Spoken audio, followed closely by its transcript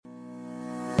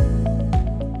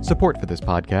Support for this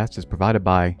podcast is provided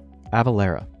by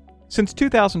Avalara. Since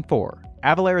 2004,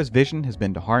 Avalara's vision has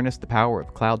been to harness the power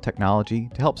of cloud technology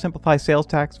to help simplify sales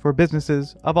tax for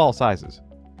businesses of all sizes.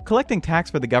 Collecting tax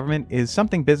for the government is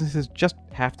something businesses just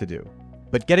have to do.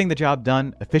 But getting the job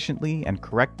done efficiently and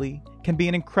correctly can be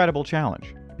an incredible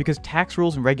challenge because tax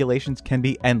rules and regulations can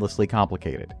be endlessly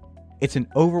complicated. It's an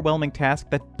overwhelming task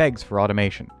that begs for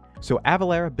automation. So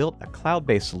Avalara built a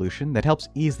cloud-based solution that helps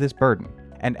ease this burden,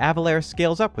 and Avalara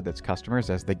scales up with its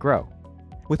customers as they grow.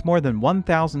 With more than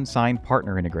 1,000 signed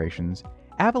partner integrations,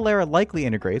 Avalara likely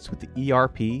integrates with the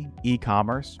ERP,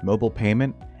 e-commerce, mobile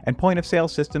payment, and point-of-sale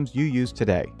systems you use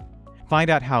today. Find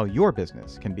out how your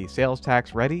business can be sales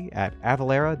tax ready at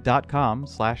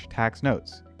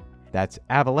avalara.com/taxnotes. That's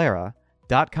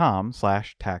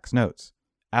avalara.com/taxnotes.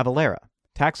 Avalara,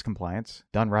 tax compliance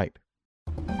done right.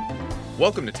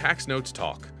 Welcome to Tax Notes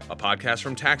Talk, a podcast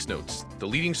from Tax Notes, the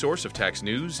leading source of tax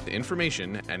news,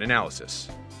 information, and analysis.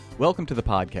 Welcome to the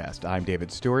podcast. I'm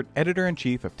David Stewart,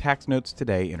 Editor-in-Chief of Tax Notes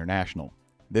Today International.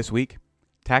 This week,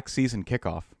 tax season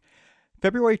kickoff.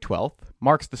 February 12th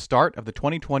marks the start of the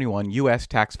 2021 U.S.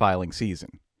 tax filing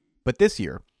season. But this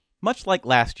year, much like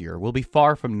last year, will be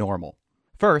far from normal.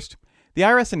 First, the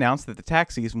IRS announced that the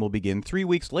tax season will begin 3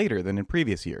 weeks later than in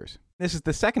previous years. This is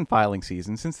the second filing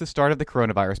season since the start of the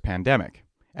coronavirus pandemic,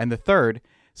 and the third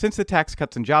since the Tax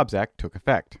Cuts and Jobs Act took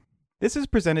effect. This has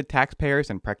presented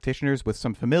taxpayers and practitioners with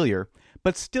some familiar,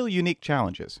 but still unique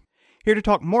challenges. Here to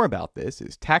talk more about this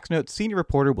is Tax Notes senior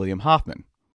reporter William Hoffman.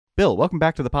 Bill, welcome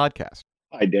back to the podcast.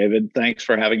 Hi, David. Thanks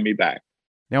for having me back.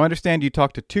 Now, I understand you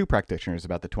talked to two practitioners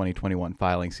about the 2021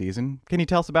 filing season. Can you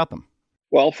tell us about them?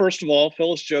 Well, first of all,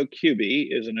 Phyllis Jo Cubey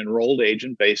is an enrolled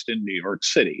agent based in New York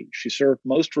City. She served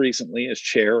most recently as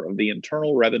chair of the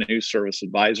Internal Revenue Service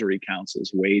Advisory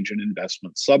Council's Wage and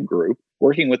Investment Subgroup,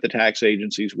 working with the tax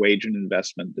agency's Wage and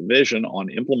Investment Division on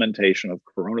implementation of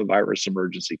coronavirus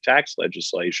emergency tax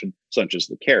legislation, such as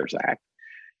the CARES Act.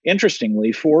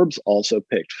 Interestingly, Forbes also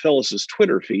picked Phyllis's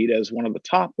Twitter feed as one of the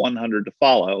top 100 to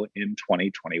follow in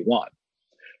 2021.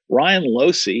 Ryan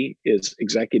Losey is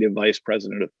Executive Vice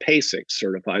President of PASIC,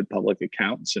 Certified Public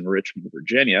Accountants in Richmond,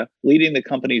 Virginia, leading the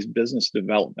company's business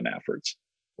development efforts.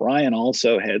 Ryan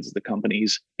also heads the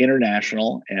company's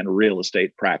international and real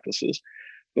estate practices.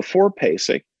 Before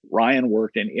PASIC, Ryan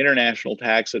worked in international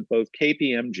tax at both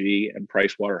KPMG and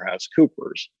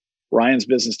PricewaterhouseCoopers. Ryan's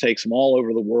business takes him all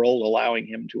over the world, allowing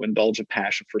him to indulge a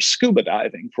passion for scuba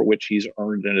diving, for which he's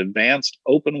earned an advanced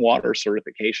open water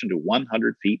certification to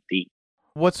 100 feet deep.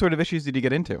 What sort of issues did you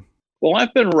get into? Well,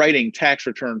 I've been writing tax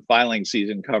return filing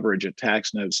season coverage at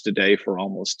Tax Notes Today for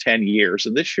almost 10 years,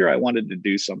 and this year I wanted to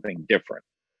do something different.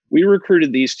 We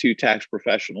recruited these two tax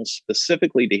professionals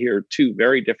specifically to hear two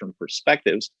very different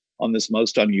perspectives on this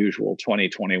most unusual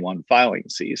 2021 filing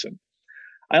season.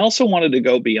 I also wanted to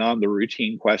go beyond the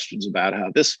routine questions about how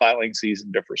this filing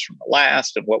season differs from the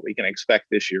last and what we can expect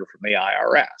this year from the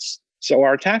IRS. So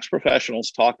our tax professionals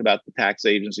talked about the tax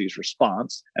agency's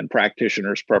response and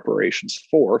practitioners' preparations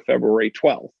for February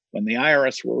 12th, when the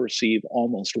IRS will receive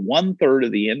almost 1/3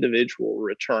 of the individual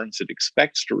returns it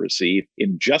expects to receive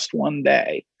in just one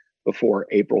day before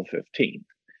April 15th.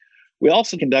 We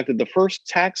also conducted the first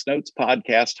Tax Notes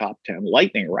podcast Top 10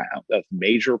 lightning round of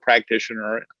major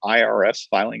practitioner IRS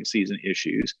filing season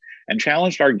issues and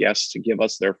challenged our guests to give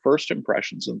us their first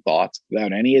impressions and thoughts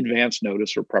without any advance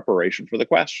notice or preparation for the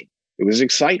question. It was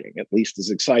exciting, at least as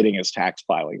exciting as tax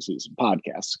filing season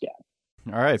podcasts get.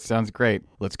 All right, sounds great.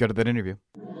 Let's go to that interview.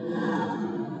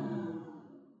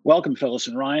 Welcome, Phyllis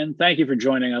and Ryan. Thank you for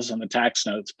joining us on the Tax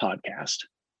Notes podcast.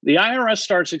 The IRS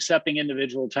starts accepting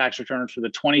individual tax returns for the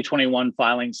 2021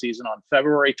 filing season on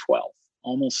February 12th,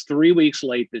 almost 3 weeks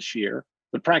late this year.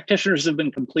 The practitioners have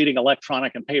been completing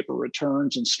electronic and paper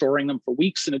returns and storing them for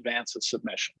weeks in advance of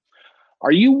submission.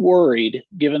 Are you worried,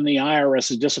 given the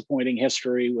IRS's disappointing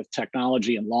history with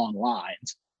technology and long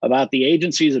lines, about the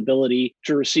agency's ability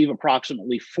to receive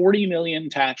approximately 40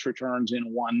 million tax returns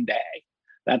in one day?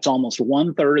 That's almost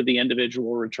 1/3 of the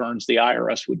individual returns the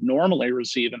IRS would normally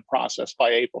receive and process by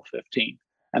April 15th.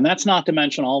 And that's not to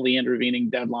mention all the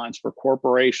intervening deadlines for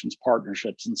corporations,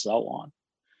 partnerships, and so on.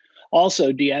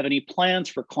 Also, do you have any plans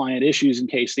for client issues in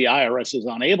case the IRS is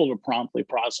unable to promptly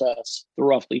process the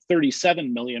roughly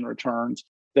 37 million returns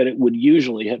that it would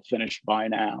usually have finished by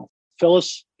now?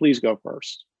 Phyllis, please go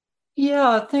first.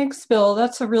 Yeah, thanks, Bill.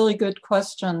 That's a really good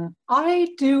question.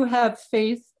 I do have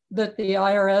faith that the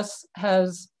IRS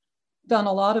has done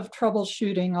a lot of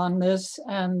troubleshooting on this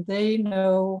and they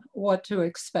know what to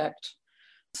expect.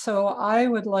 So I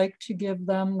would like to give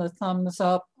them the thumbs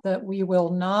up that we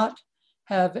will not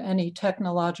have any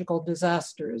technological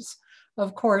disasters.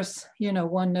 Of course,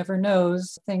 one never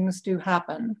knows, things do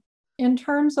happen. In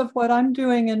terms of what I'm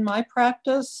doing in my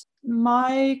practice,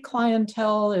 my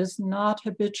clientele is not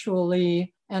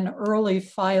habitually an early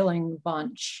filing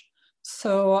bunch.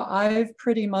 So I've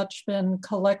pretty much been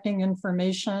collecting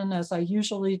information as I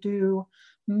usually do.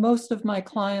 Most of my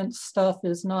clients' stuff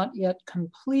is not yet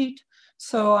complete.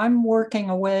 So I'm working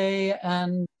away.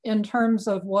 And in terms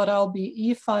of what I'll be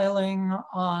e-filing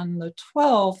on the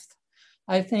 12th,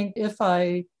 I think if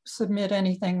I submit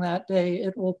anything that day,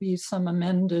 it will be some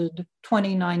amended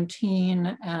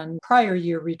 2019 and prior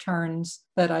year returns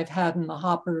that I've had in the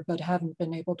hopper but haven't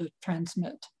been able to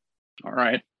transmit. All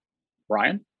right.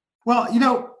 Ryan? Well,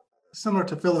 similar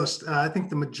to Phyllis, I think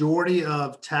the majority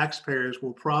of taxpayers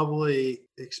will probably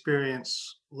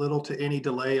experience little to any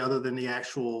delay other than the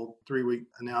actual 3-week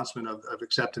announcement of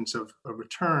acceptance of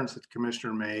returns that the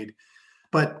commissioner made.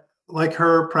 But like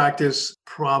her practice,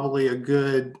 probably a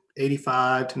good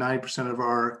 85 to 90% of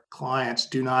our clients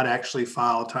do not actually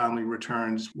file timely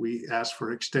returns. We ask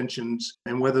for extensions,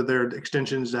 and whether they're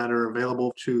extensions that are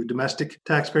available to domestic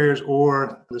taxpayers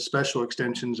or the special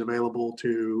extensions available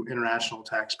to international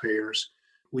taxpayers,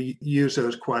 we use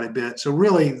those quite a bit. So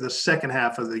really the second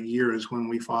half of the year is when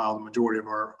we file the majority of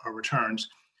our returns.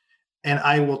 And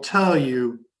I will tell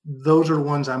you, those are the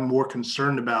ones I'm more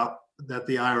concerned about that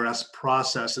the IRS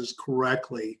processes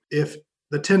correctly. If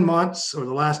the 10 months or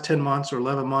the last 10 months or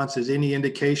 11 months is any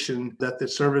indication that the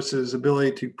service's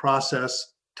ability to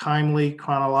process timely,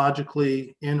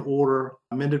 chronologically, in order,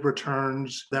 amended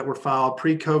returns that were filed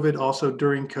pre-COVID, also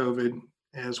during COVID,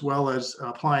 as well as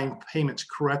applying payments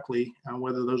correctly,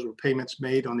 whether those were payments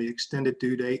made on the extended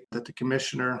due date that the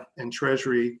Commissioner and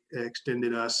Treasury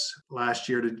extended us last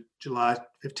year to July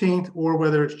 15th, or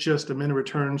whether it's just amended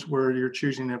returns where you're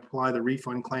choosing to apply the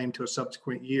refund claim to a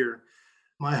subsequent year.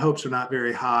 My hopes are not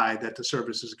very high that the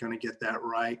service is going to get that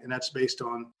right. And that's based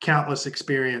on countless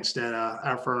experience that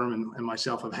our firm and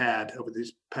myself have had over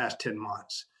these past 10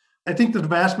 months. I think the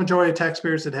vast majority of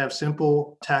taxpayers that have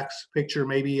simple tax picture,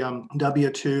 maybe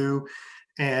W-2,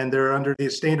 and they're under the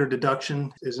standard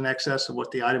deduction is in excess of what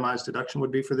the itemized deduction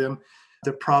would be for them,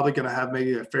 they're probably going to have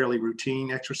maybe a fairly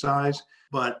routine exercise.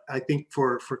 But I think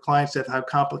for clients that have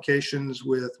complications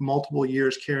with multiple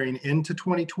years carrying into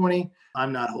 2020,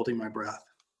 I'm not holding my breath.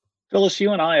 Phyllis,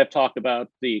 you and I have talked about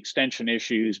the extension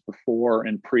issues before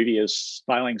in previous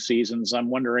filing seasons. I'm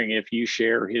wondering if you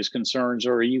share his concerns,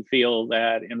 or you feel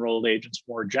that enrolled agents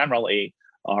more generally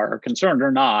are concerned or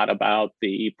not about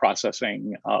the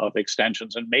processing of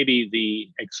extensions and maybe the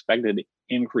expected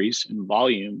increase in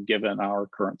volume given our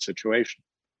current situation.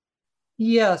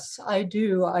 Yes, I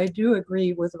do. I do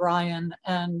agree with Ryan.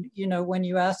 And, when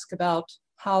you ask about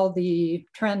how the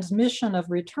transmission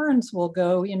of returns will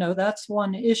go, that's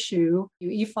one issue. You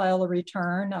e-file a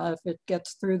return. If it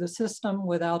gets through the system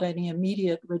without any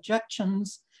immediate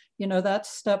rejections, that's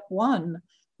step one.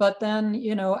 But then,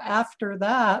 after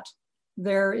that,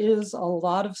 there is a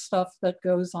lot of stuff that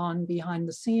goes on behind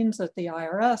the scenes at the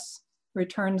IRS.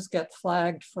 Returns get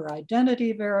flagged for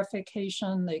identity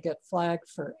verification. They get flagged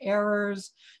for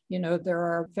errors. There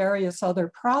are various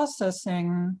other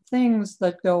processing things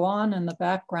that go on in the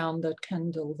background that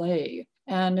can delay.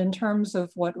 And in terms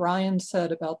of what Ryan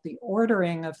said about the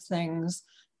ordering of things,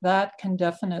 that can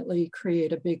definitely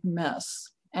create a big mess.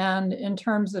 And in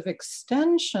terms of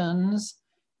extensions,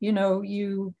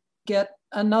 you get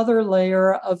another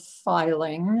layer of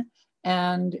filing.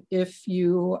 And if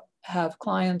you have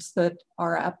clients that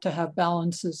are apt to have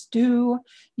balances due,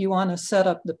 you want to set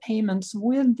up the payments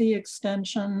with the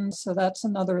extension. So that's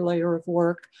another layer of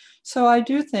work. So I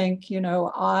do think,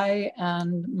 I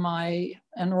and my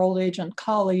enrolled agent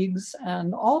colleagues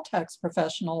and all tax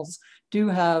professionals do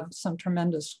have some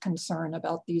tremendous concern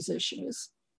about these issues.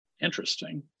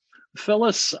 Interesting.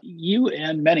 Phyllis, you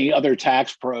and many other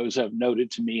tax pros have noted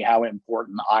to me how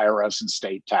important IRS and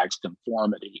state tax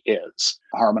conformity is.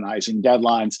 Harmonizing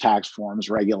deadlines, tax forms,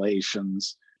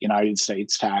 regulations, United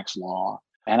States tax law,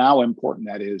 and how important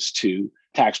that is to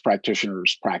tax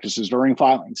practitioners' practices during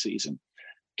filing season.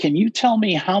 Can you tell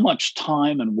me how much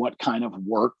time and what kind of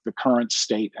work the current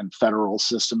state and federal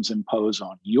systems impose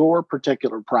on your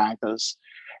particular practice,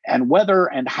 and whether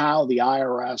and how the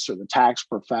IRS or the tax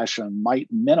profession might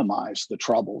minimize the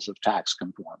troubles of tax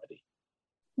conformity?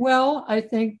 Well, I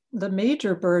think the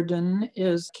major burden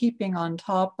is keeping on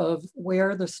top of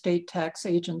where the state tax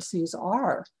agencies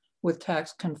are with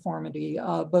tax conformity,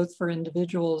 both for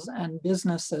individuals and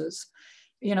businesses.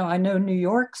 I know New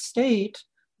York State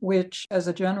which as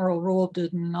a general rule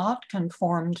did not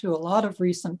conform to a lot of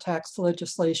recent tax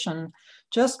legislation,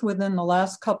 just within the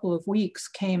last couple of weeks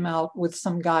came out with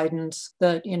some guidance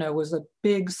that, was a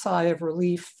big sigh of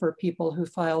relief for people who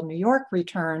file New York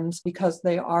returns because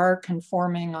they are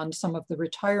conforming on some of the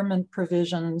retirement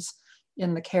provisions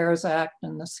in the CARES Act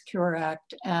and the Secure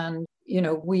Act. And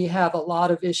we have a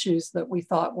lot of issues that we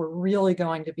thought were really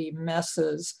going to be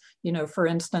messes. For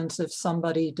instance, if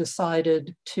somebody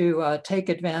decided to take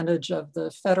advantage of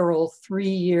the federal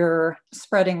 3-year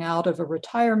spreading out of a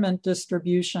retirement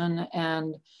distribution,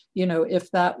 and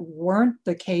if that weren't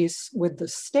the case with the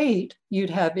state, you'd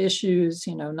have issues,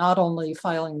 not only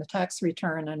filing the tax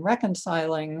return and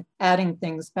reconciling, adding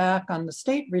things back on the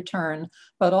state return,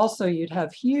 but also you'd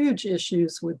have huge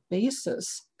issues with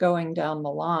basis going down the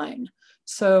line.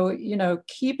 So,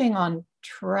 keeping on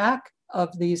track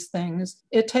of these things,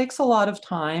 it takes a lot of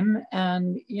time.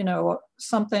 And,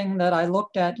 something that I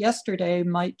looked at yesterday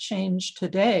might change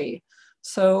today.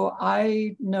 So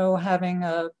I know, having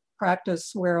a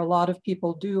practice where a lot of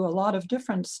people do a lot of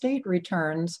different state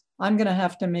returns, I'm going to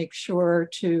have to make sure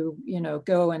to,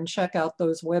 go and check out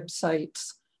those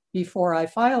websites before I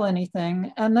file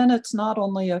anything. And then it's not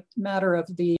only a matter of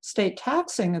the state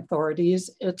taxing authorities,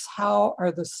 it's how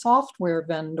are the software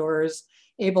vendors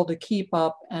able to keep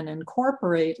up and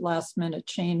incorporate last minute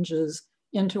changes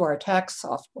into our tax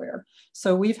software.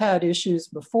 So we've had issues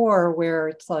before where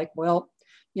it's like, well,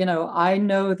 I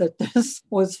know that this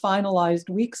was finalized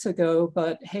weeks ago,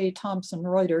 but hey, Thomson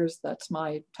Reuters, that's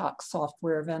my tax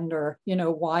software vendor,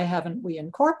 why haven't we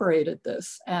incorporated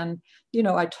this? And,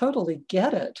 I totally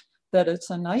get it that it's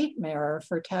a nightmare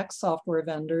for tax software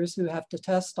vendors who have to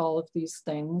test all of these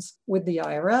things with the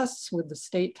IRS, with the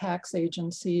state tax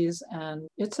agencies, and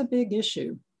it's a big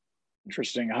issue.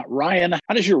 Interesting. Ryan,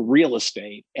 how does your real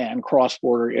estate and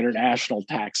cross-border international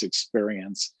tax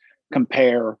experience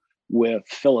compare with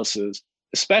Phyllis's,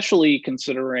 especially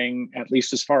considering, at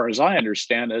least as far as I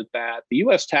understand it, that the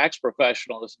U.S. tax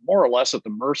professional is more or less at the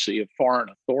mercy of foreign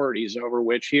authorities over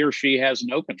which he or she has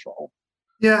no control?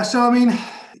 Yeah, so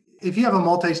if you have a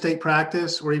multi-state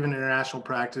practice or even international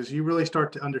practice, you really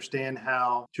start to understand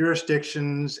how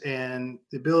jurisdictions and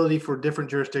the ability for different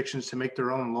jurisdictions to make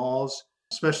their own laws,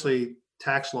 especially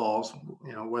tax laws,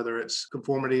 whether it's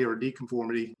conformity or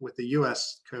deconformity with the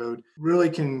U.S. code,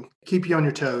 really can keep you on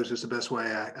your toes is the best way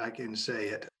I can say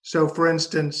it. So for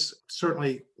instance,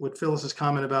 certainly with Phyllis's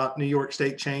comment about New York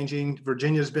State changing,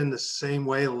 Virginia's been the same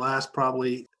way the last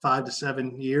probably 5 to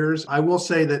 7 years. I will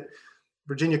say that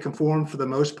Virginia conformed for the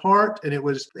most part, and it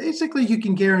was basically, you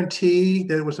can guarantee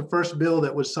that it was the first bill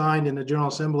that was signed in the General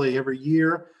Assembly every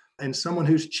year, and someone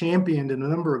who's championed in a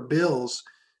number of bills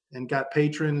and got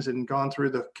patrons and gone through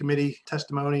the committee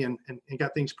testimony and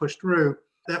got things pushed through.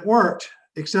 That worked,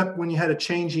 except when you had a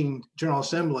changing General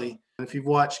Assembly. And if you've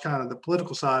watched kind of the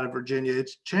political side of Virginia,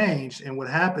 it's changed. And what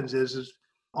happens is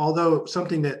although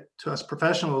something that to us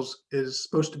professionals is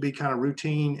supposed to be kind of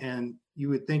routine and you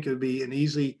would think it would be an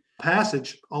easy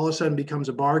passage, all of a sudden becomes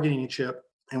a bargaining chip.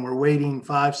 And we're waiting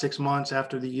 5-6 months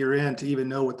after the year end to even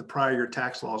know what the prior year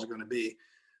tax laws are going to be,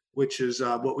 which is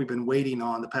what we've been waiting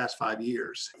on the past 5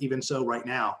 years. Even so, right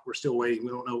now, we're still waiting. We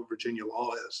don't know what Virginia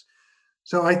law is.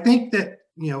 So I think that,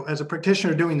 as a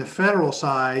practitioner doing the federal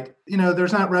side,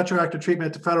 there's not retroactive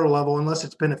treatment at the federal level unless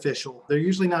it's beneficial. They're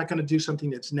usually not going to do something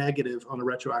that's negative on a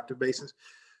retroactive basis.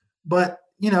 But,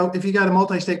 if you got a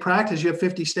multi-state practice, you have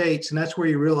 50 states, and that's where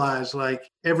you realize like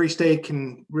every state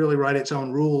can really write its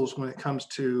own rules when it comes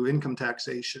to income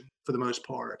taxation for the most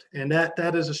part. And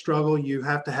that is a struggle. You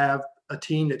have to have a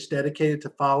team that's dedicated to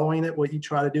following it. What you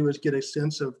try to do is get a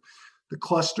sense of the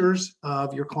clusters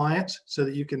of your clients so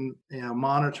that you can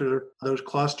monitor those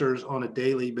clusters on a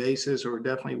daily basis or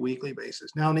definitely weekly basis.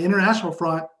 Now, on the international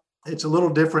front, it's a little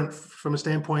different from a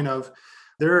standpoint of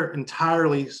they're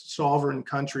entirely sovereign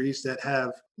countries that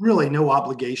have really no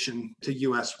obligation to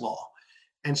U.S. law.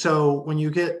 And so when you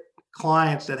get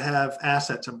clients that have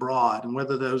assets abroad, and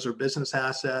whether those are business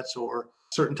assets or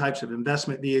certain types of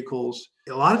investment vehicles,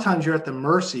 a lot of times you're at the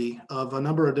mercy of a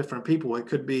number of different people. It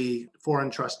could be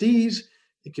foreign trustees,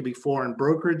 it could be foreign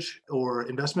brokerage or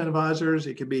investment advisors,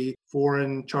 it could be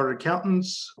foreign chartered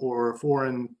accountants or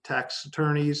foreign tax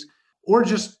attorneys, or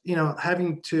just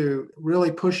having to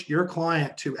really push your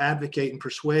client to advocate and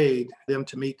persuade them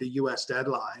to meet the U.S.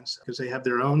 deadlines because they have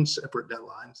their own separate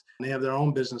deadlines and they have their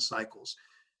own business cycles.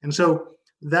 And so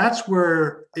that's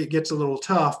where it gets a little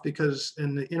tough, because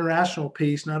in the international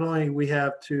piece, not only we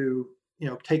have to,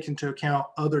 take into account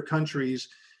other countries'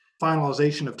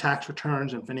 finalization of tax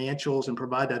returns and financials and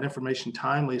provide that information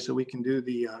timely so we can do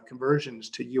the conversions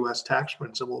to U.S. tax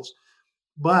principles.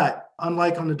 But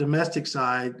unlike on the domestic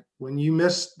side, when you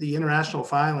miss the international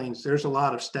filings, there's a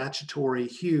lot of statutory,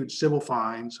 huge civil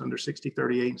fines under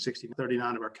 6038 and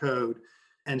 6039 of our code.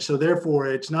 And so therefore,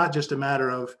 it's not just a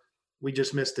matter of we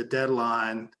just missed a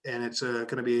deadline and it's going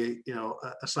to be,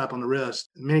 a slap on the wrist.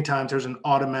 Many times there's an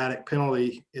automatic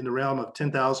penalty in the realm of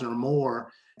 10,000 or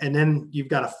more. And then you've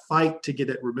got to fight to get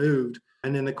it removed.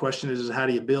 And then the question is how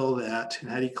do you bill that? And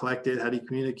how do you collect it? How do you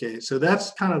communicate it? So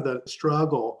that's kind of the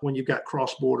struggle when you've got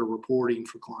cross-border reporting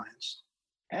for clients.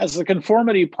 Has the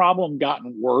conformity problem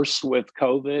gotten worse with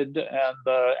COVID and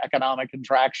the economic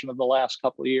contraction of the last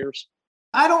couple of years?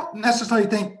 I don't necessarily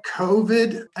think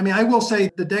COVID. I mean, I will say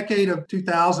the decade of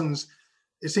 2000s,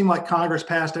 it seemed like Congress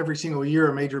passed every single year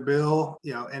a major bill,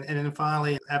 and then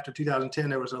finally after 2010,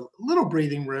 there was a little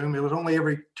breathing room. It was only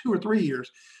every 2 or 3 years.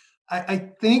 I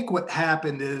think what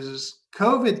happened is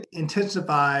COVID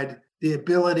intensified the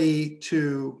ability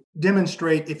to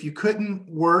demonstrate if you couldn't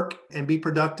work and be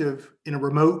productive in a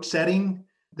remote setting,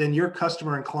 then your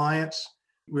customer and clients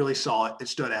really saw it. It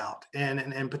stood out. And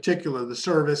in particular, the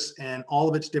service and all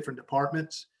of its different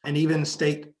departments and even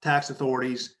state tax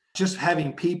authorities, just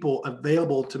having people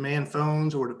available to man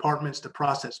phones or departments to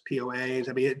process POAs.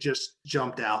 I mean, it just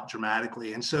jumped out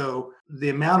dramatically. And so the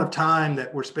amount of time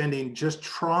that we're spending just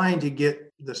trying to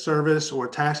get the service or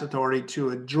tax authority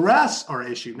to address our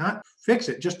issue, not fix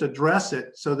it, just address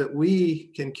it so that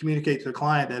we can communicate to the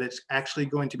client that it's actually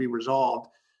going to be resolved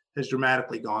has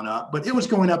dramatically gone up. But it was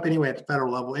going up anyway at the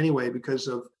federal level anyway because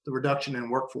of the reduction in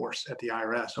workforce at the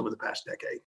IRS over the past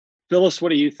decade. Phyllis, what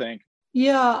do you think?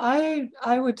 Yeah,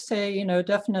 I would say,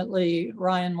 definitely,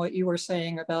 Ryan, what you were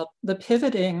saying about the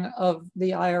pivoting of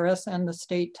the IRS and the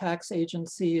state tax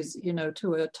agencies,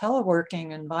 to a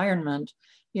teleworking environment,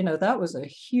 that was a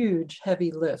huge,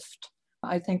 heavy lift.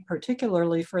 I think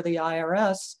particularly for the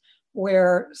IRS,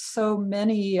 where so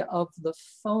many of the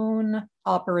phone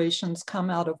operations come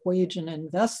out of wage and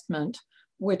investment,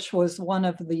 which was one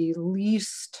of the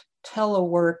least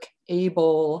telework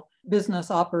able business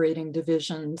operating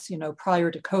divisions, prior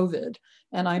to COVID.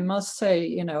 And I must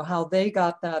say, how they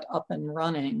got that up and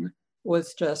running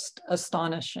was just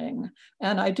astonishing.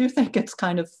 And I do think it's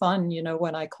kind of fun,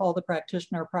 when I call the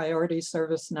practitioner priority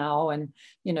service now and,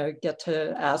 get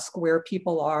to ask where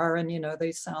people are and,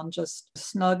 they sound just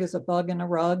snug as a bug in a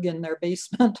rug in their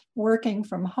basement working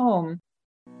from home.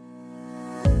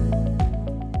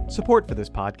 Support for this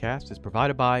podcast is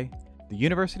provided by the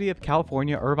University of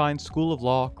California Irvine School of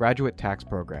Law Graduate Tax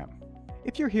Program.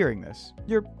 If you're hearing this,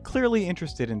 you're clearly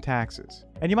interested in taxes,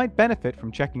 and you might benefit from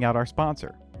checking out our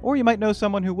sponsor, or you might know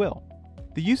someone who will.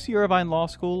 The UC Irvine Law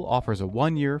School offers a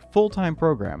 1-year, full-time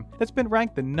program that's been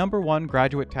ranked the #1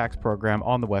 graduate tax program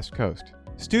on the West Coast.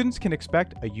 Students can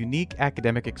expect a unique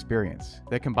academic experience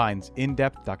that combines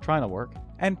in-depth doctrinal work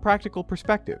and practical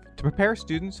perspective to prepare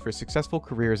students for successful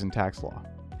careers in tax law.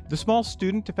 The small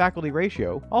student-to-faculty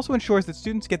ratio also ensures that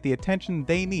students get the attention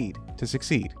they need to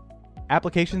succeed.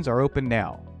 Applications are open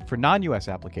now. For non-U.S.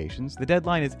 applications, the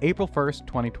deadline is April 1st,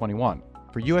 2021.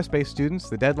 For U.S.-based students,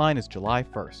 the deadline is July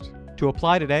 1st. To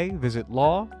apply today, visit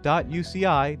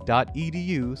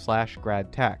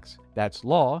law.uci.edu/gradtax. That's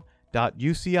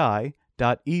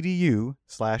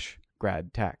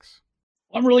law.uci.edu/gradtax.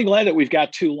 I'm really glad that we've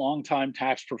got 2 longtime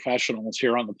tax professionals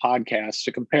here on the podcast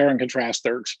to compare and contrast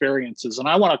their experiences. And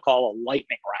I want to call a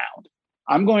lightning round.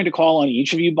 I'm going to call on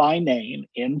each of you by name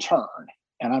in turn,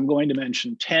 and I'm going to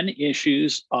mention 10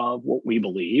 issues of what we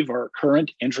believe are of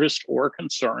current interest or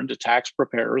concern to tax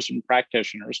preparers and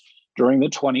practitioners during the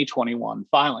 2021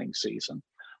 filing season.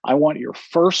 I want your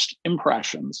first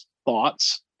impressions,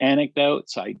 thoughts,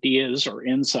 anecdotes, ideas, or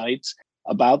insights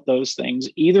about those things,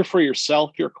 either for yourself,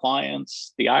 your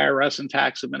clients, the IRS and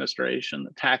tax administration,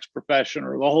 the tax profession,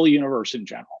 or the whole universe in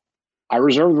general. I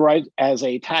reserve the right as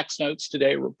a Tax Notes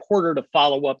Today reporter to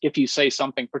follow up if you say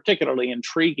something particularly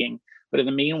intriguing, but in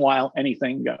the meanwhile,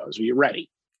 anything goes. Are you ready?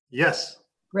 Yes.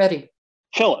 Ready.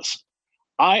 Phyllis,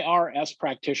 IRS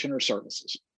Practitioner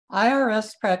Services.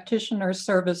 IRS Practitioner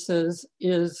Services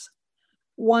is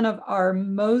one of our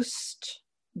most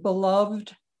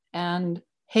beloved and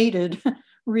hated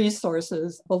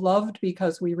resources. Beloved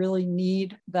because we really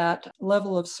need that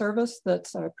level of service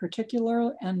that's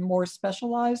particular and more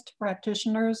specialized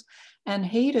practitioners, and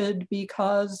hated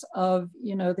because of,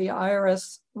 the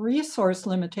IRS resource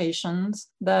limitations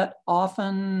that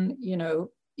often,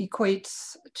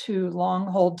 equates to long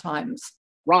hold times.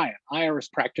 Ryan,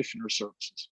 IRS Practitioner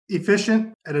Services.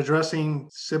 Efficient at addressing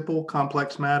simple,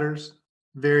 complex matters,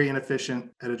 very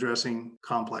inefficient at addressing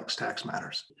complex tax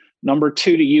matters. Number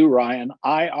 2 to you, Ryan,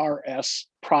 IRS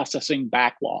processing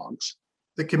backlogs.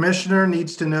 The commissioner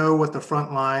needs to know what the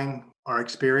front line are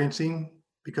experiencing,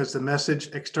 because the message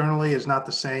externally is not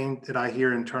the same that I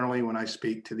hear internally when I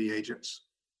speak to the agents.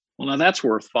 Well, now that's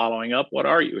worth following up. What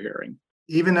are you hearing?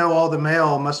 Even though all the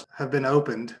mail must have been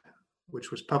opened, which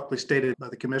was publicly stated by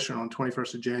the commissioner on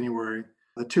 21st of January,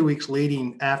 the 2 weeks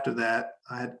leading after that,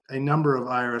 I had a number of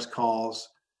IRS calls.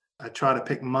 I try to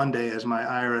pick Monday as my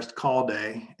IRS call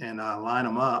day and line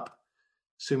them up,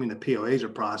 assuming the POAs are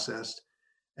processed.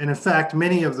 And in fact,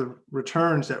 many of the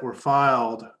returns that were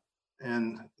filed,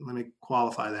 and let me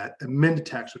qualify that, amended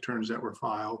tax returns that were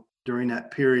filed during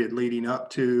that period leading up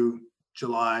to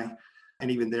July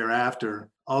and even thereafter,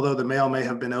 although the mail may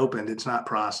have been opened, it's not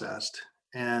processed.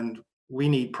 And we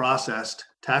need processed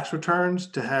tax returns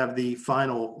to have the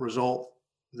final result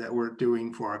that we're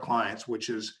doing for our clients, which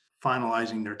is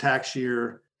finalizing their tax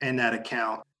year and that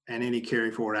account and any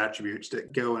carry forward attributes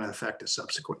that go and affect a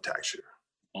subsequent tax year.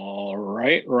 All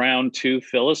right, round two,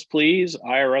 Phyllis, please.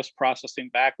 IRS processing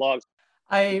backlogs.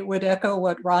 I would echo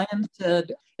what Ryan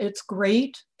said. It's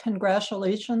great.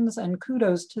 Congratulations and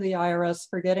kudos to the IRS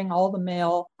for getting all the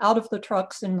mail out of the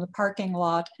trucks in the parking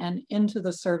lot and into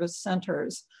the service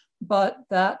centers. But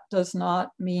that does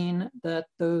not mean that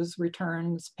those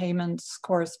returns, payments,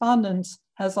 correspondence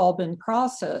has all been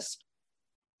processed.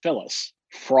 Phyllis,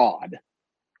 fraud.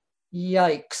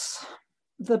 Yikes.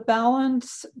 The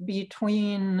balance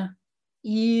between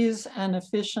ease and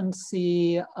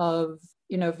efficiency of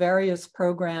various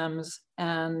programs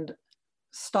and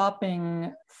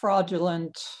stopping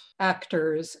fraudulent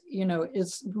actors,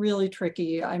 is really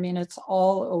tricky. I mean, it's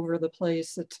all over the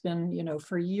place. It's been,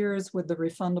 for years with the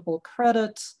refundable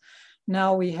credits.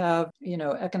 Now we have,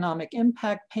 economic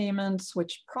impact payments,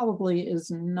 which probably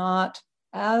is not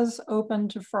as open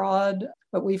to fraud,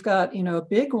 but we've got, a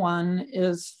big one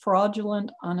is fraudulent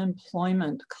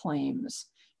unemployment claims.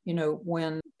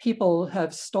 When people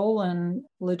have stolen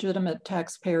legitimate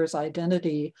taxpayers'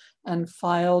 identity and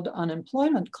filed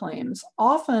unemployment claims,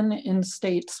 often in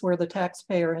states where the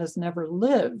taxpayer has never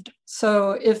lived.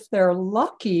 So if they're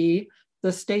lucky,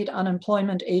 the state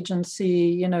unemployment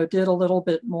agency, did a little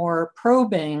bit more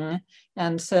probing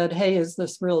and said, hey, is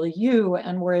this really you?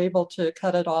 And we're able to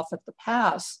cut it off at the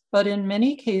pass. But in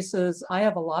many cases, I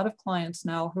have a lot of clients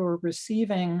now who are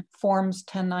receiving Forms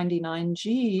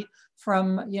 1099-G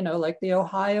from, like the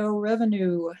Ohio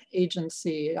Revenue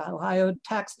Agency, Ohio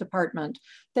Tax Department.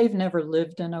 They've never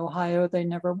lived in Ohio. They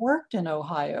never worked in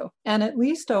Ohio. And at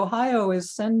least Ohio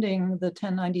is sending the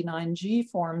 1099-G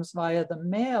forms via the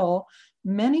mail.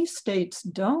 Many states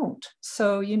don't.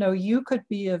 So, you could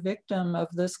be a victim of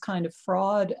this kind of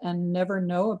fraud and never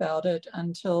know about it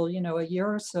until, a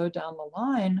year or so down the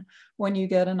line when you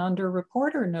get an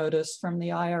underreporter notice from the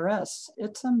IRS.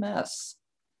 It's a mess.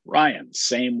 Ryan,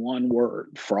 same one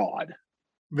word, fraud.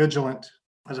 Vigilant.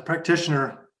 As a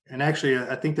practitioner, and actually,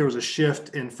 I think there was a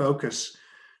shift in focus.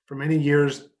 For many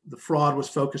years, the fraud was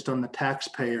focused on the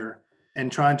taxpayer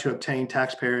and trying to obtain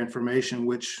taxpayer information,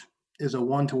 which is a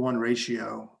 1-to-1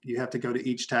 ratio. You have to go to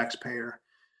each taxpayer.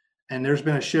 And there's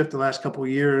been a shift the last couple of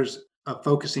years of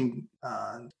focusing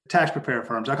tax preparer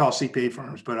firms. I call it CPA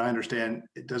firms, but I understand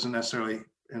it doesn't necessarily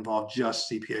involve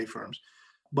just CPA firms.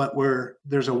 But where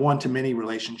there's a one-to-many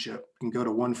relationship, you can go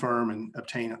to one firm and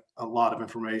obtain a lot of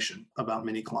information about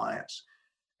many clients.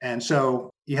 And so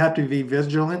you have to be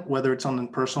vigilant, whether it's on the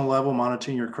personal level,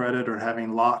 monitoring your credit or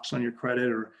having locks on your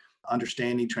credit or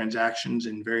understanding transactions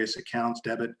in various accounts,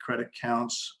 debit, credit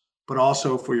accounts, but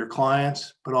also for your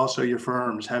clients, but also your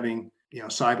firms having,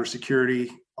 cybersecurity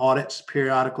audits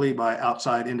periodically by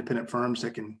outside independent firms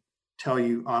that can tell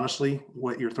you honestly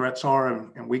what your threats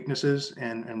are and weaknesses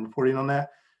and reporting on that.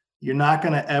 You're not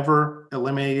going to ever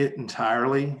eliminate it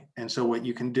entirely. And so what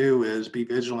you can do is be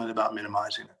vigilant about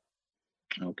minimizing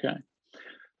it. Okay.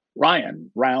 Ryan,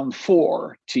 round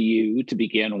 4 to you to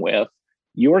begin with.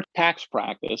 Your tax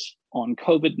practice on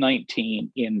COVID-19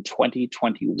 in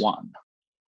 2021.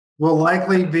 Will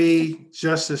likely be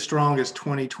just as strong as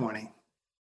 2020.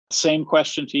 Same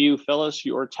question to you, Phyllis.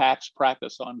 Your tax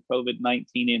practice on COVID-19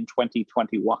 in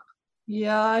 2021.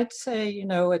 Yeah, I'd say,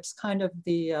 it's kind of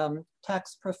the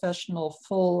Tax Professional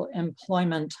Full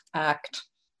Employment Act.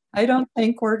 I don't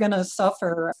think we're going to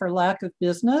suffer for lack of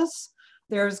business.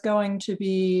 There's going to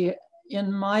be,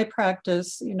 in my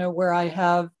practice, where I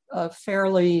have a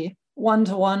fairly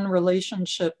one-to-one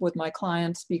relationship with my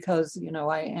clients because,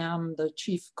 I am the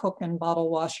chief cook and bottle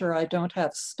washer. I don't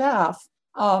have staff.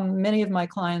 Many of my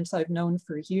clients I've known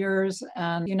for years,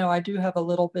 and, I do have a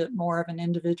little bit more of an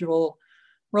individual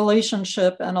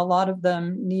relationship, and a lot of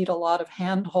them need a lot of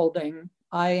hand-holding.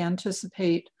 I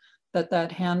anticipate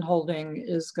that hand-holding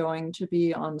is going to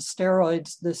be on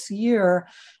steroids this year.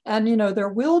 And, there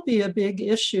will be a big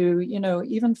issue,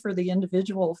 even for the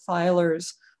individual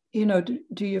filers. Do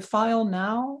you file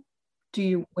now? Do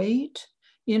you wait?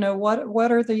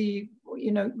 What are the,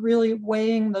 really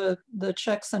weighing the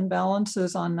checks and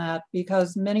balances on that,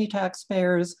 because many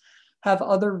taxpayers have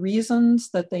other reasons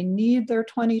that they need their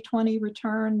 2020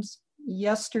 returns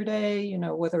yesterday,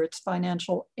 whether it's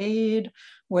financial aid,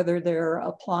 whether they're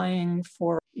applying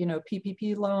for,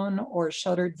 PPP loan or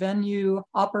shuttered venue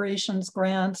operations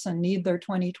grants and need their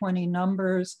 2020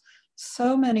 numbers.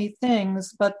 So many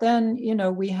things. But then,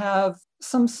 we have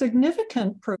some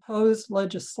significant proposed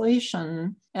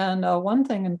legislation. And one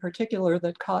thing in particular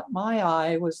that caught my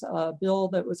eye was a bill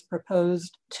that was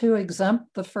proposed to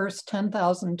exempt the first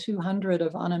 10,200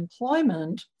 of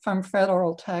unemployment from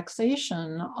federal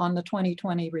taxation on the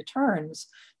 2020 returns.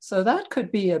 So that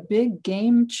could be a big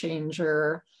game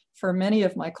changer for many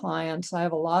of my clients. I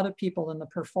have a lot of people in the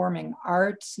performing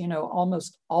arts,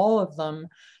 almost all of them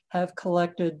have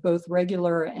collected both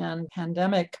regular and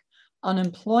pandemic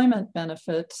unemployment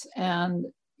benefits. And,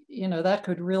 that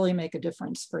could really make a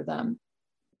difference for them.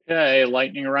 Okay,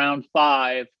 lightning round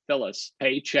 5, Phyllis,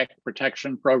 Paycheck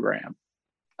Protection Program.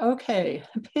 Okay,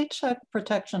 Paycheck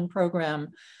Protection Program.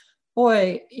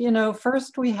 Boy,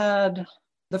 first we had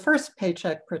the first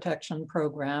Paycheck Protection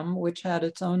Program, which had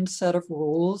its own set of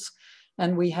rules.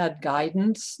 And we had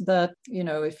guidance that,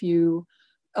 if you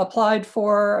applied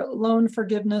for loan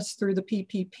forgiveness through the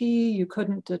PPP, you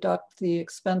couldn't deduct the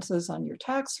expenses on your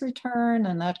tax return,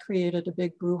 and that created a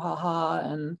big brouhaha.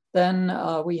 And then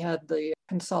we had the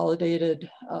Consolidated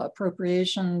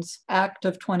Appropriations Act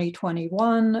of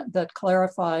 2021 that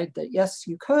clarified that yes,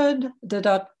 you could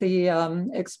deduct the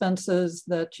expenses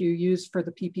that you used for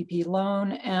the PPP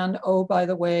loan. And oh, by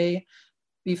the way,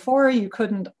 before you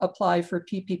couldn't apply for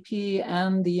PPP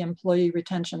and the employee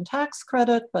retention tax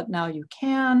credit, but now you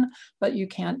can, but you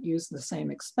can't use the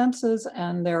same expenses.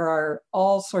 And there are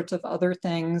all sorts of other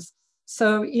things.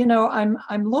 So,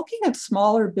 I'm looking at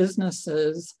smaller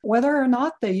businesses, whether or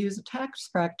not they use a tax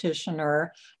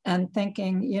practitioner, and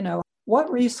thinking,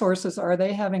 what resources are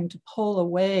they having to pull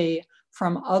away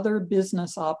from other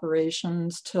business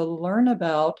operations to learn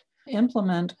about,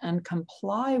 implement, and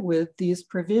comply with these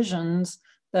provisions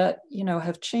that,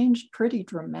 have changed pretty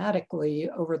dramatically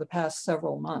over the past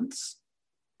several months.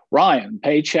 Ryan,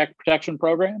 Paycheck Protection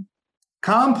Program?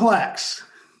 Complex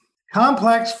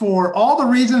for all the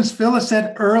reasons Phyllis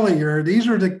said earlier. These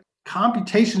are the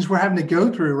computations we're having to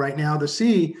go through right now to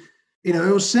see, it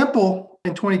was simple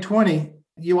in 2020.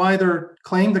 You either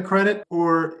claimed the credit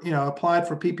or, applied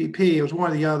for PPP. It was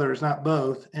one or the other, it's not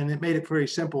both. And it made it very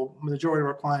simple. The majority of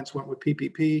our clients went with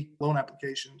PPP loan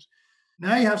applications.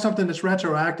 Now you have something that's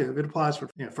retroactive. It applies for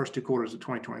first 2 quarters of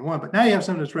 2021, but now you have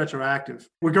something that's retroactive,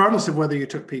 regardless of whether you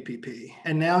took PPP.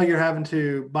 And now you're having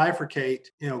to bifurcate,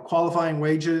 qualifying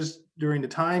wages during the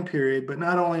time period, but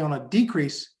not only on a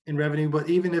decrease in revenue, but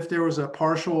even if there was a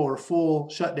partial or full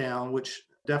shutdown, which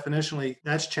definitionally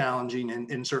that's challenging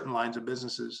in certain lines of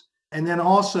businesses. And then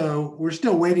also, we're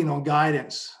still waiting on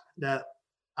guidance that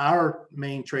our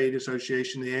main trade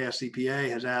association, the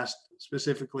AFCPA, has asked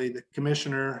specifically the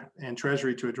commissioner and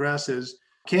Treasury to address is,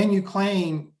 can you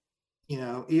claim,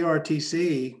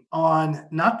 ERTC on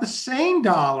not the same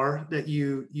dollar that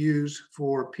you use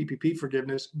for PPP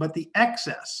forgiveness, but the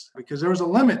excess? Because there was a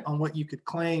limit on what you could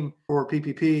claim for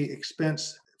PPP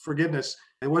expense forgiveness.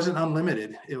 It wasn't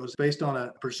unlimited. It was based on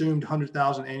a presumed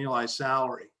 100,000 annualized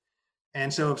salary.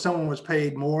 And so if someone was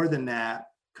paid more than that,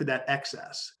 could that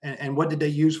excess? And what did they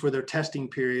use for their testing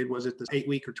period? Was it the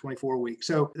 8-week or 24-week?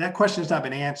 So that question has not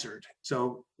been answered.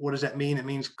 So what does that mean? It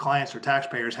means clients or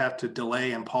taxpayers have to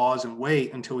delay and pause and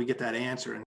wait until we get that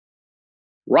answer.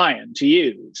 Ryan, to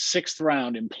you, 6th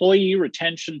round, employee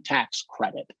retention tax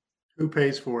credit. Who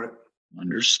pays for it?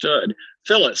 Understood.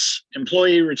 Phyllis,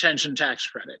 employee retention tax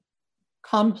credit.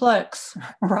 Complex.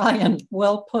 Ryan,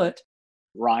 well put.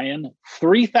 Ryan,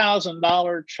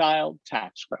 $3,000 child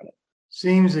tax credit.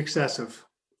 Seems excessive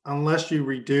unless you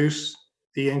reduce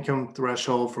the income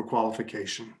threshold for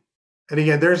qualification. And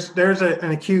again, there's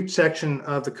an acute section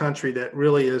of the country that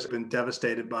really has been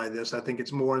devastated by this. I think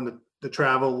it's more in the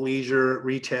travel, leisure,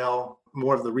 retail,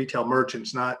 more of the retail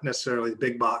merchants, not necessarily the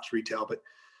big box retail, but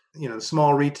the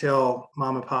small retail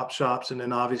mom and pop shops, and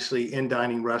then obviously in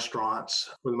dining restaurants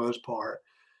for the most part.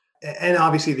 And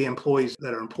obviously the employees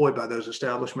that are employed by those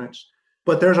establishments.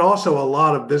 But there's also a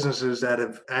lot of businesses that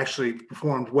have actually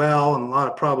performed well, and a lot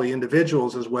of probably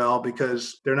individuals as well,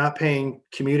 because they're not paying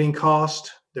commuting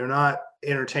cost. They're not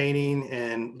entertaining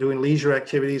and doing leisure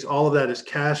activities. All of that is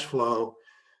cash flow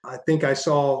I think I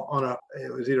saw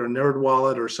it was either a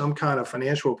NerdWallet or some kind of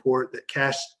financial report that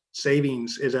cash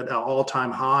savings is at an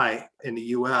all-time high in the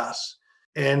US.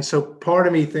 And so part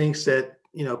of me thinks that,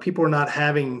 people are not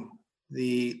having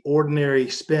the ordinary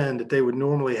spend that they would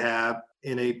normally have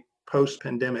in a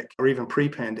post-pandemic or even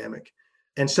pre-pandemic.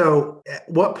 And so at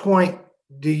what point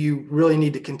do you really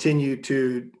need to continue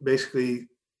to basically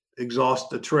exhaust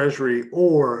the Treasury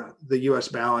or the US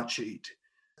balance sheet?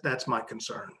 That's my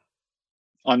concern.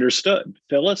 Understood.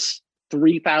 Phyllis,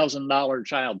 $3,000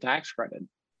 child tax credit.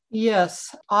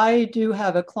 Yes, I do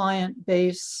have a client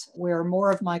base where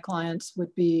more of my clients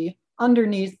would be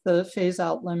underneath the phase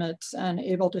out limits and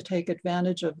able to take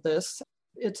advantage of this.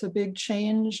 It's a big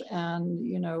change and,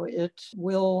 it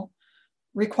will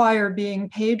require being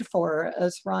paid for,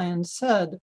 as Ryan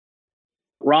said.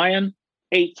 Ryan,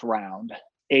 8th round,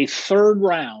 a 3rd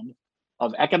round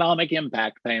of economic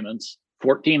impact payments,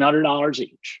 $1,400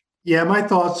 each. Yeah, my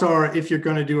thoughts are if you're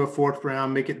going to do a 4th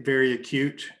round, make it very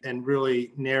acute and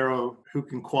really narrow who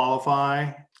can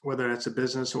qualify, whether that's a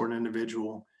business or an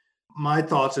individual. My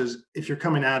thoughts is if you're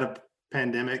coming out of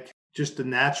pandemic, just the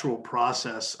natural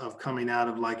process of coming out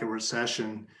of like a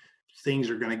recession, things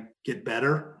are going to get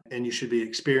better and you should be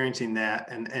experiencing that.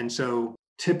 And so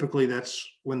typically that's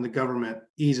when the government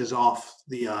eases off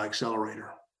the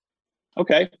accelerator.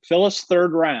 Okay, Phyllis,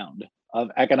 3rd round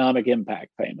of economic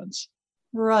impact payments.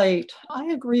 Right. I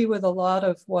agree with a lot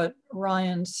of what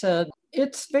Ryan said.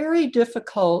 It's very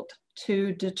difficult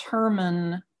to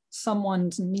determine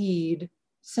someone's need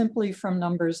simply from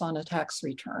numbers on a tax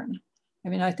return.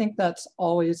 I think that's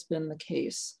always been the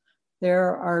case.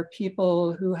 There are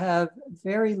people who have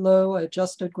very low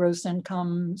adjusted gross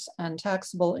incomes and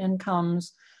taxable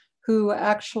incomes who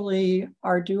actually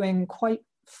are doing quite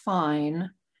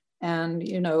fine and,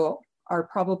 are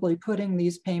probably putting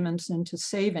these payments into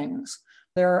savings.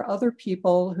 There are other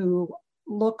people who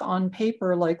look on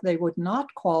paper like they would not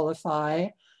qualify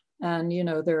and,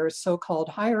 they're so-called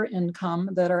higher income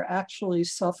that are actually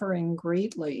suffering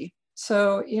greatly.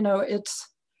 So,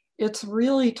 it's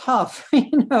really tough.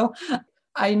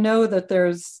 I know that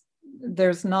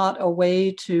there's not a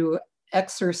way to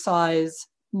exercise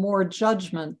more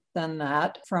judgment than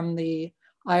that from the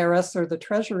IRS or the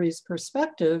Treasury's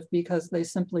perspective because they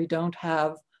simply don't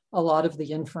have a lot of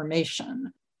the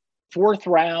information. 4th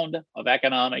round of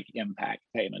economic impact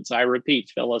payments. I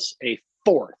repeat, Phyllis, a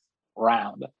 4th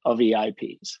round of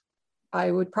EIPs.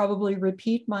 I would probably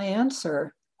repeat my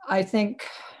answer. I think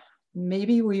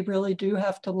maybe we really do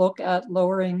have to look at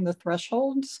lowering the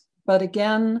thresholds. But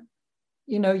again,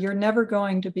 you're never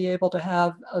going to be able to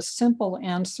have a simple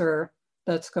answer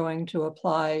that's going to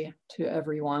apply to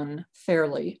everyone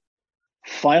fairly.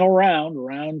 Final round,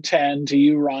 round 10, to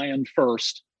you, Ryan,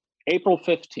 first, April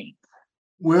 15th.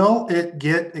 Will it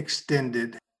get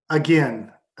extended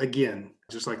again,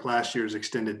 just like last year's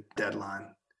extended deadline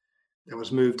that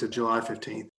was moved to July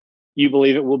 15th? You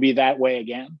believe it will be that way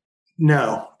again?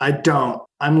 No, I don't.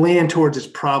 I'm leaning towards it's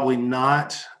probably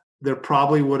not. There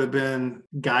probably would have been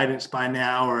guidance by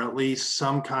now, or at least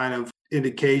some kind of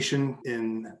indication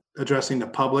in addressing the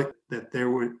public that they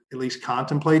were at least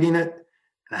contemplating it.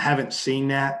 And I haven't seen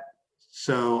that.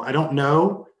 So I don't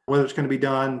know whether it's going to be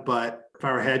done, but if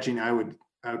I were hedging, I would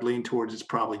lean towards it's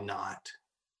probably not.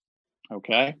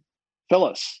 Okay.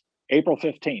 Phyllis, April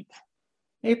 15th.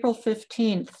 April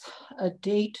 15th, a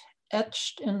date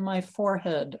etched in my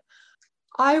forehead.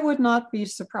 I would not be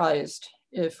surprised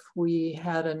if we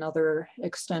had another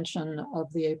extension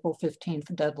of the April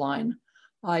 15th deadline.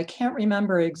 I can't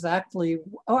remember exactly.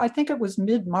 I think it was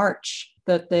mid-March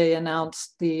that they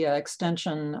announced the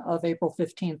extension of April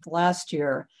 15th last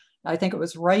year. I think it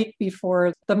was right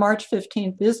before the March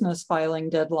 15th business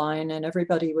filing deadline, and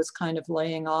everybody was kind of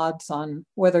laying odds on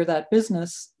whether that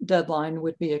business deadline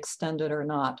would be extended or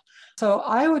not. So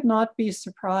I would not be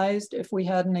surprised if we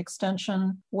had an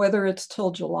extension, whether it's till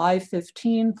July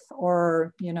 15th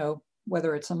or,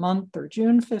 whether it's a month or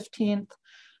June 15th.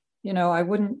 I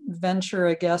wouldn't venture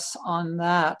a guess on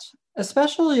that,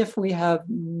 especially if we have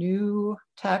new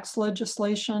tax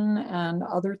legislation and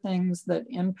other things that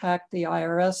impact the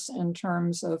IRS in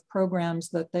terms of programs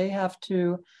that they have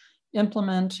to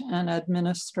implement and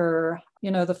administer.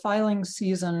 The filing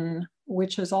season,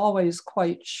 which is always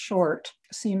quite short,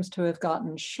 seems to have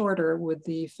gotten shorter with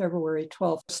the February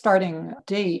 12th starting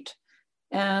date.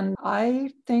 And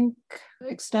I think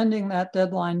extending that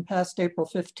deadline past April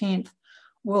 15th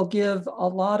will give a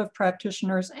lot of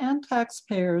practitioners and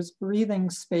taxpayers breathing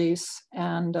space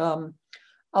and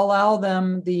allow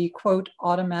them the, quote,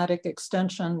 automatic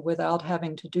extension without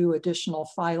having to do additional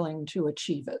filing to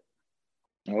achieve it.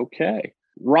 Okay.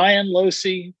 Ryan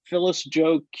Losey, Phyllis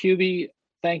Joe Cubey,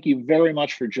 thank you very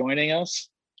much for joining us.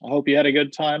 I hope you had a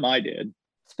good time. I did.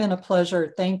 It's been a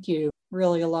pleasure. Thank you.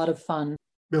 Really a lot of fun.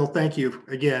 Bill, thank you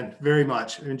again very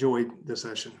much. Enjoyed the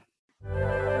session.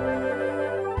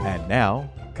 And now,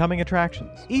 coming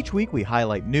attractions. Each week we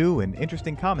highlight new and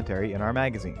interesting commentary in our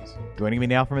magazines. Joining me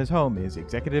now from his home is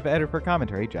Executive Editor for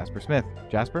Commentary, Jasper Smith.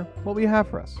 Jasper, what will you have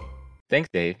for us? Thanks,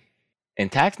 Dave. In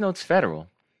Tax Notes Federal,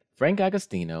 Frank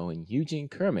Agostino and Eugene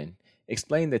Kerman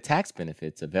explain the tax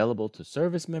benefits available to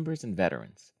service members and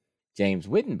veterans. James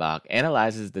Wittenbach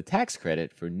analyzes the tax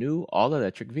credit for new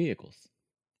all-electric vehicles.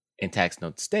 In Tax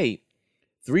Notes State,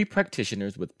 three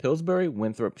practitioners with Pillsbury,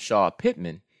 Winthrop, Shaw,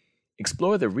 Pittman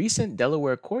explore the recent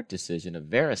Delaware court decision of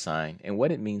VeriSign and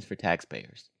what it means for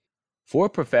taxpayers. Four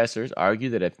professors argue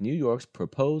that if New York's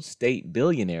proposed state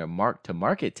billionaire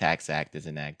Mark-to-Market Tax Act is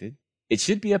enacted, it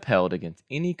should be upheld against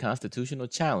any constitutional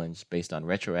challenge based on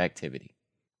retroactivity.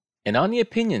 And on the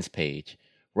opinions page,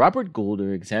 Robert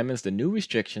Goulder examines the new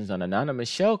restrictions on anonymous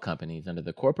shell companies under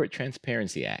the Corporate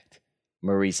Transparency Act.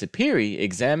 Marie Sapiri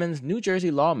examines New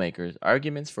Jersey lawmakers'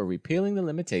 arguments for repealing the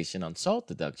limitation on SALT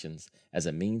deductions as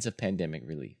a means of pandemic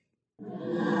relief.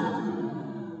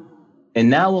 And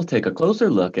now we'll take a closer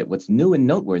look at what's new and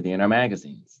noteworthy in our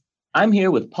magazines. I'm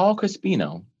here with Paul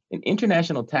Crispino, an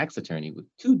international tax attorney with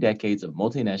 2 decades of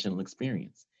multinational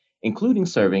experience, including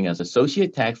serving as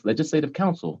Associate Tax Legislative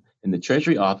Counsel in the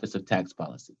Treasury Office of Tax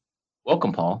Policy.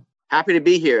 Welcome, Paul. Happy to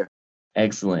be here.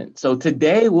 Excellent. So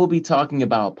today we'll be talking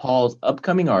about Paul's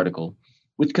upcoming article,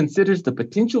 which considers the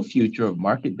potential future of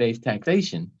market-based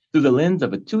taxation through the lens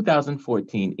of a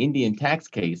 2014 Indian tax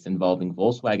case involving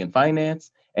Volkswagen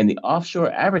Finance and the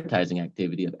offshore advertising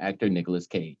activity of actor Nicolas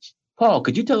Cage. Paul,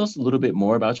 could you tell us a little bit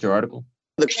more about your article?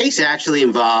 The case actually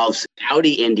involves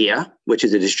Audi India, which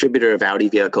is a distributor of Audi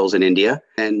vehicles in India,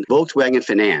 and Volkswagen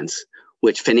Finance,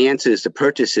 which finances the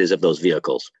purchases of those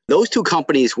vehicles. Those two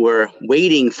companies were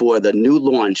waiting for the new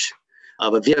launch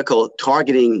of a vehicle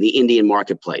targeting the Indian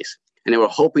marketplace, and they were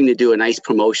hoping to do a nice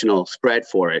promotional spread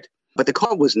for it. But the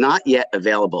car was not yet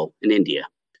available in India.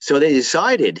 So they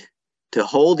decided to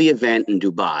hold the event in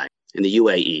Dubai, in the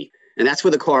UAE, and that's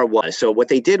where the car was. So what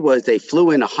they did was they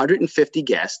flew in 150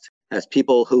 guests as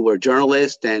people who were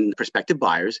journalists and prospective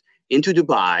buyers into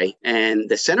Dubai. And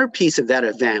the centerpiece of that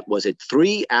event was a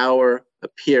 3-hour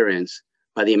appearance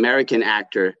by the American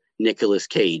actor Nicolas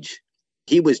Cage.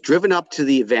 He was driven up to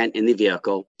the event in the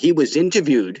vehicle. He was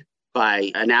interviewed by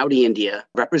an Audi India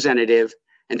representative,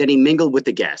 and then he mingled with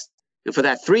the guests. And for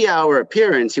that 3-hour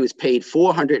appearance, he was paid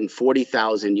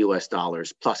 $440,000 US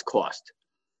plus cost.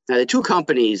 Now, the two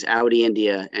companies, Audi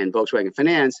India and Volkswagen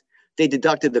Finance, they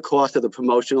deducted the cost of the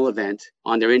promotional event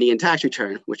on their Indian tax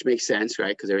return, which makes sense, right?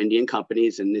 Because they're Indian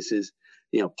companies and this is,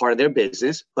 part of their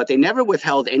business. But they never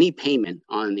withheld any payment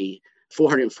on the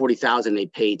 $440,000 they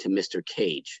paid to Mr.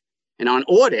 Cage. And on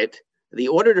audit, the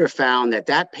auditor found that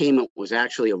that payment was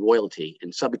actually a royalty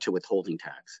and subject to withholding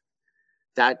tax.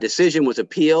 That decision was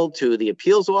appealed to the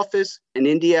appeals office in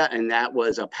India, and that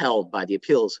was upheld by the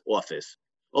appeals office.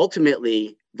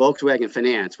 Ultimately, Volkswagen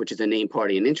Finance, which is the named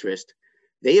party in interest,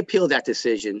 they appealed that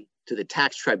decision to the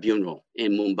tax tribunal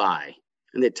in Mumbai.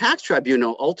 And the tax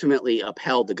tribunal ultimately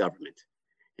upheld the government.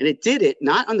 And it did it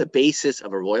not on the basis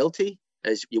of a royalty,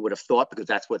 as you would have thought, because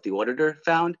that's what the auditor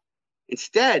found.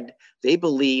 Instead, they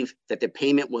believe that the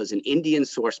payment was an Indian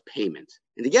source payment.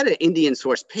 And to get an Indian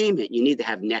source payment, you need to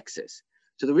have nexus.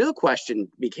 So the real question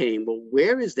became, well,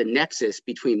 where is the nexus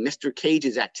between Mr.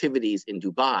 Cage's activities in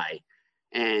Dubai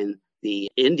and the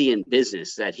Indian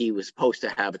business that he was supposed to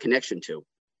have a connection to?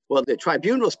 Well, the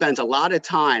tribunal spends a lot of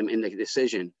time in the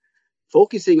decision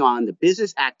focusing on the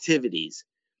business activities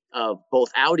of both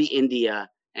Audi India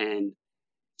and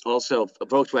also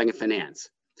Volkswagen Finance.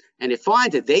 And it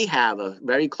finds that they have a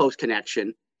very close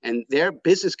connection, and their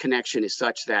business connection is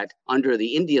such that under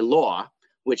the Indian law,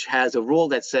 which has a rule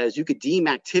that says you could deem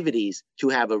activities to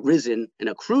have arisen and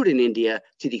accrued in India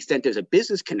to the extent there's a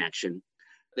business connection,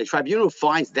 the tribunal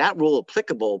finds that rule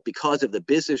applicable because of the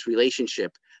business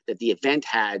relationship that the event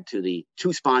had to the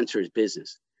two sponsors'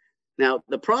 business. Now,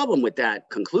 the problem with that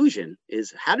conclusion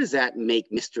is, how does that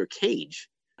make Mr. Cage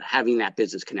having that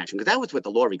business connection? Because that was what the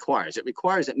law requires. It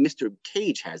requires that Mr.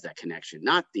 Cage has that connection,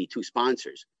 not the two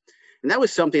sponsors. And that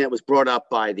was something that was brought up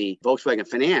by the Volkswagen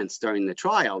Finance during the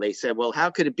trial. They said, well, how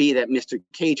could it be that Mr.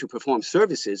 Cage, who performs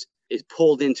services, is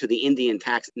pulled into the Indian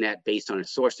tax net based on a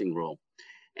sourcing rule?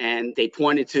 And they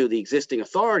pointed to the existing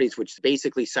authorities, which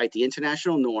basically cite the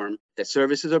international norm that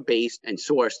services are based and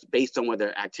sourced based on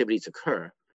whether activities occur.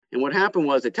 And what happened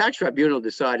was the tax tribunal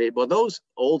decided, well, those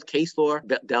old case law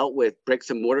that dealt with bricks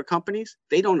and mortar companies,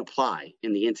 they don't apply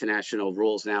in the international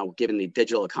rules now, given the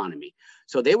digital economy.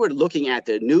 So they were looking at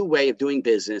the new way of doing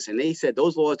business, and they said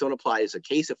those laws don't apply. It's a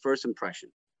case of first impression.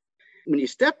 When you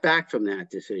step back from that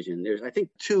decision, there's, I think,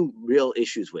 two real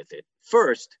issues with it.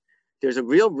 First, there's a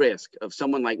real risk of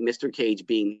someone like Mr. Cage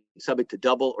being subject to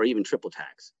double or even triple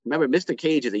tax. Remember, Mr.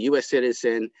 Cage is a U.S.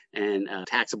 citizen and a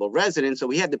taxable resident, so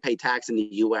he had to pay tax in the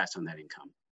U.S. on that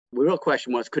income. The real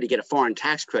question was, could he get a foreign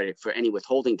tax credit for any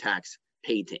withholding tax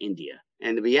paid to India?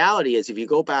 And the reality is, if you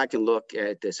go back and look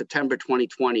at the September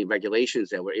 2020 regulations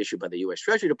that were issued by the U.S.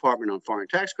 Treasury Department on foreign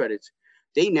tax credits,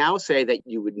 they now say that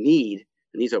you would need,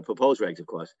 and these are proposed regs, of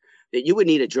course, that you would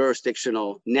need a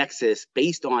jurisdictional nexus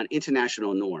based on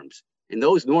international norms. And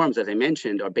those norms, as I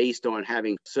mentioned, are based on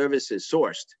having services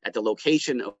sourced at the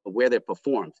location of where they're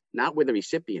performed, not where the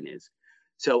recipient is.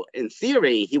 So in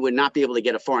theory, he would not be able to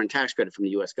get a foreign tax credit from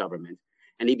the US government,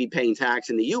 and he'd be paying tax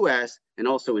in the US and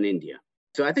also in India.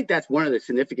 So I think that's one of the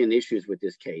significant issues with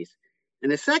this case.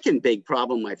 And the second big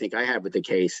problem I think I have with the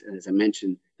case, as I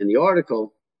mentioned in the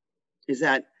article, is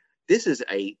that this is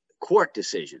a court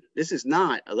decision. This is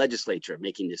not a legislature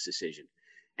making this decision.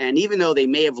 And even though they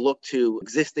may have looked to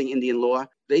existing Indian law,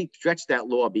 they stretched that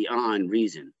law beyond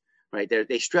reason, right?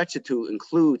 They stretched it to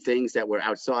include things that were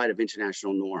outside of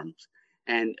international norms.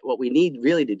 And what we need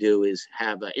really to do is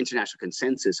have an international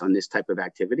consensus on this type of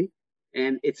activity.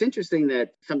 And it's interesting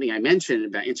that something I mentioned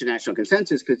about international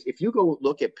consensus, because if you go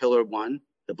look at Pillar 1,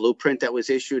 the blueprint that was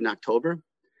issued in October,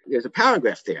 there's a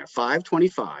paragraph there,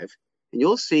 525, and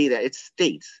you'll see that it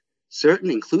states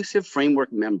certain inclusive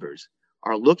framework members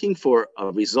are looking for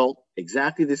a result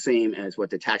exactly the same as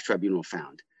what the tax tribunal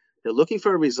found. They're looking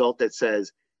for a result that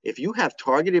says, if you have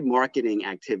targeted marketing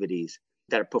activities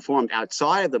that are performed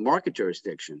outside of the market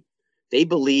jurisdiction, they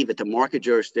believe that the market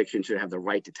jurisdiction should have the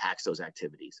right to tax those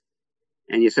activities.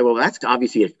 And you say, well, that's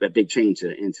obviously a big change to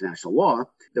international law.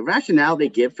 The rationale they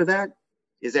give for that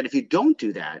is that if you don't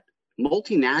do that,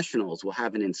 multinationals will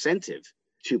have an incentive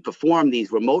to perform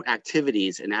these remote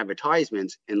activities and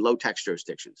advertisements in low tax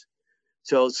jurisdictions.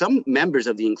 So some members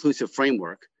of the inclusive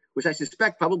framework, which I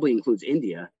suspect probably includes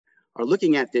India, are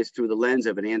looking at this through the lens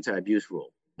of an anti-abuse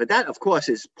rule. But that, of course,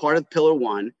 is part of Pillar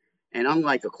 1. And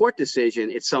unlike a court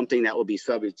decision, it's something that will be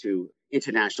subject to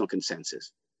international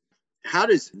consensus. How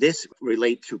does this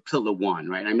relate to Pillar 1,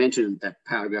 right? I mentioned that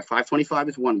paragraph 525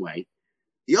 is one way.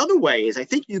 The other way is I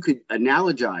think you could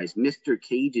analogize Mr.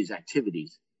 Cage's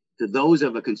activities to those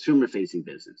of a consumer-facing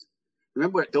business.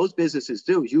 Remember, what those businesses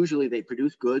do is usually they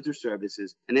produce goods or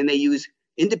services, and then they use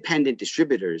independent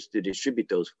distributors to distribute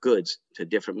those goods to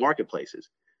different marketplaces.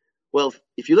 Well,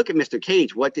 if you look at Mr.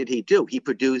 Cage, what did he do? He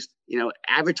produced,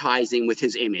 advertising with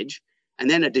his image, and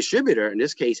then a distributor, in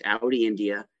this case, Audi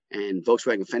India and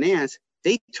Volkswagen Finance,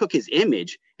 they took his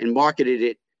image and marketed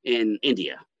it in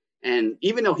India. And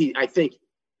even though I think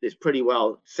it's pretty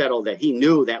well settled that he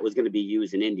knew that was going to be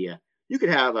used in India, you could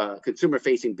have a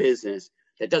consumer-facing business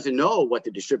that doesn't know what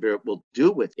the distributor will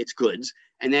do with its goods.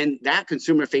 And then that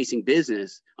consumer-facing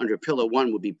business under Pillar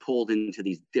 1 would be pulled into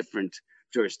these different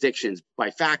jurisdictions by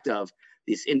fact of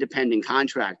this independent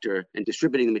contractor and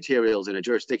distributing the materials in a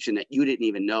jurisdiction that you didn't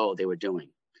even know they were doing.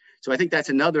 So I think that's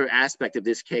another aspect of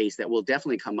this case that will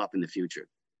definitely come up in the future.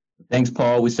 Thanks,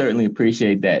 Paul. We certainly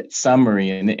appreciate that summary.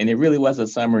 And it really was a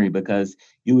summary because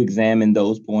you examined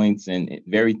those points in a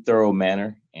very thorough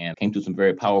manner and came to some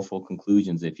very powerful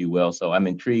conclusions, if you will. So I'm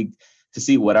intrigued to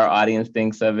see what our audience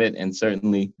thinks of it and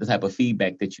certainly the type of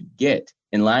feedback that you get.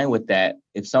 In line with that,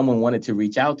 if someone wanted to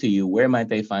reach out to you, where might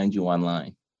they find you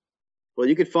online? Well,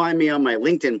 you could find me on my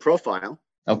LinkedIn profile.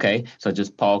 Okay, so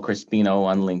just Paul Crispino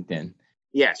on LinkedIn.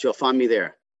 Yes, you'll find me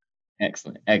there.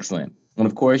 Excellent, excellent. And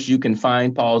of course, you can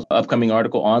find Paul's upcoming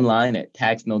article online at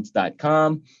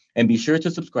taxnotes.com. And be sure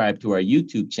to subscribe to our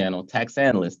YouTube channel, Tax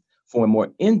Analyst, for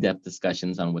more in-depth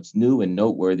discussions on what's new and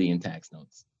noteworthy in tax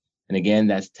notes. And again,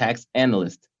 that's Tax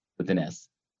Analyst with an S.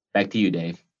 Back to you,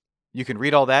 Dave. You can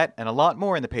read all that and a lot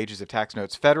more in the pages of Tax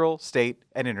Notes Federal, State,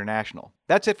 and International.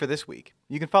 That's it for this week.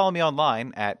 You can follow me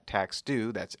online at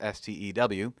TaxStew, that's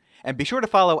STEW, and be sure to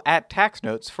follow at Tax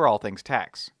Notes for all things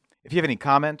tax. If you have any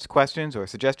comments, questions, or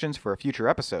suggestions for a future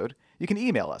episode, you can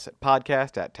email us at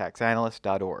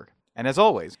podcast@taxanalyst.org. And as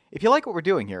always, if you like what we're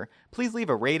doing here, please leave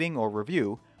a rating or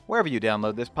review wherever you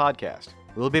download this podcast.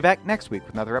 We'll be back next week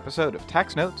with another episode of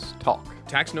Tax Notes Talk.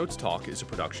 Tax Notes Talk is a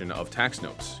production of Tax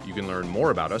Notes. You can learn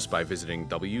more about us by visiting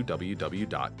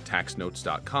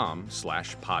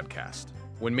www.taxnotes.com/podcast.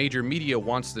 When major media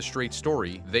wants the straight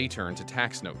story, they turn to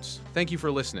Tax Notes. Thank you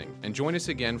for listening, and join us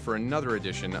again for another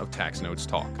edition of Tax Notes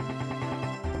Talk.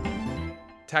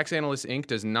 Tax Analysts Inc.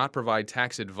 does not provide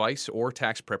tax advice or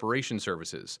tax preparation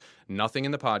services. Nothing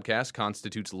in the podcast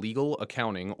constitutes legal,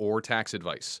 accounting, or tax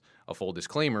advice. A full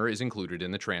disclaimer is included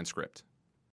in the transcript.